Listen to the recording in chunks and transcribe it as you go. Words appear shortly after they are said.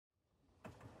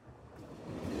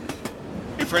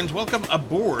friends. Welcome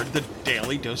aboard the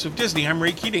Daily Dose of Disney. I'm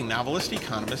Ray Keating, novelist,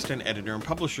 economist, and editor and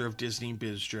publisher of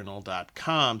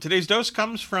DisneyBizJournal.com. Today's dose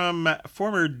comes from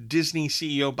former Disney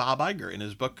CEO Bob Iger in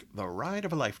his book, The Ride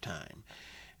of a Lifetime.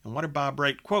 And what did Bob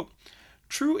write? Quote,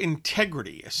 "True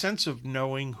integrity, a sense of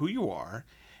knowing who you are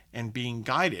and being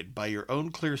guided by your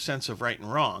own clear sense of right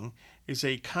and wrong, is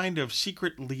a kind of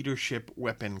secret leadership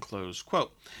weapon," close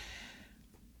quote.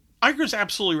 Iger's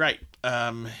absolutely right.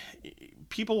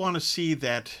 People want to see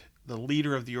that the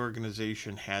leader of the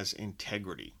organization has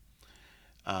integrity,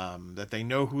 that they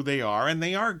know who they are, and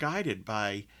they are guided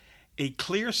by a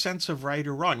clear sense of right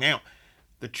or wrong. Now,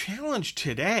 the challenge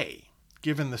today,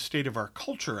 given the state of our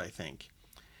culture, I think,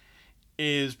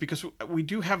 is because we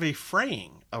do have a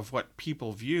fraying of what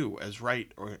people view as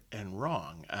right and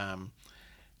wrong,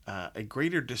 a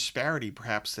greater disparity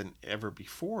perhaps than ever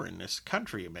before in this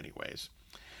country in many ways.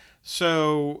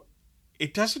 So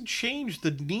it doesn't change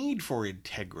the need for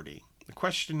integrity. The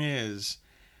question is,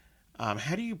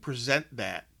 how do you present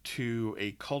that to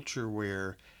a culture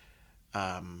where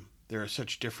there are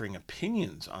such differing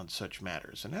opinions on such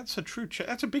matters? And that's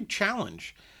that's a big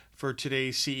challenge for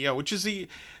today's CEO, which is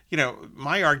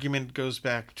my argument goes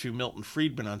back to Milton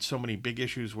Friedman on so many big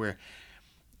issues where,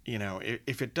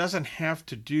 if it doesn't have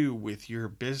to do with your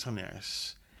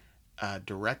business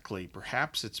directly,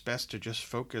 perhaps it's best to just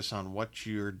focus on what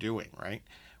you're doing, right?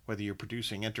 Whether you're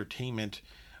producing entertainment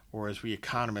or, as we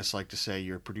economists like to say,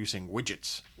 you're producing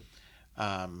widgets.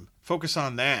 Focus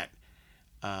on that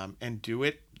and do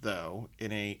it, though,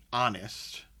 in a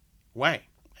honest way.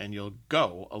 And you'll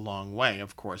go a long way,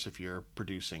 of course, if you're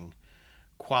producing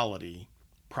quality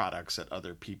products that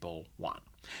other people want.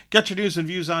 Get your news and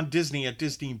views on Disney at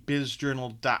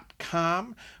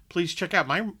DisneyBizJournal.com. Please check out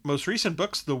my most recent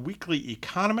books, The Weekly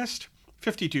Economist,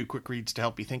 52 Quick Reads to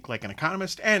Help You Think Like an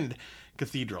Economist, and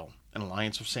Cathedral, an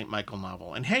Alliance of St. Michael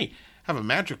novel. And hey, have a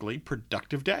magically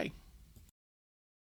productive day.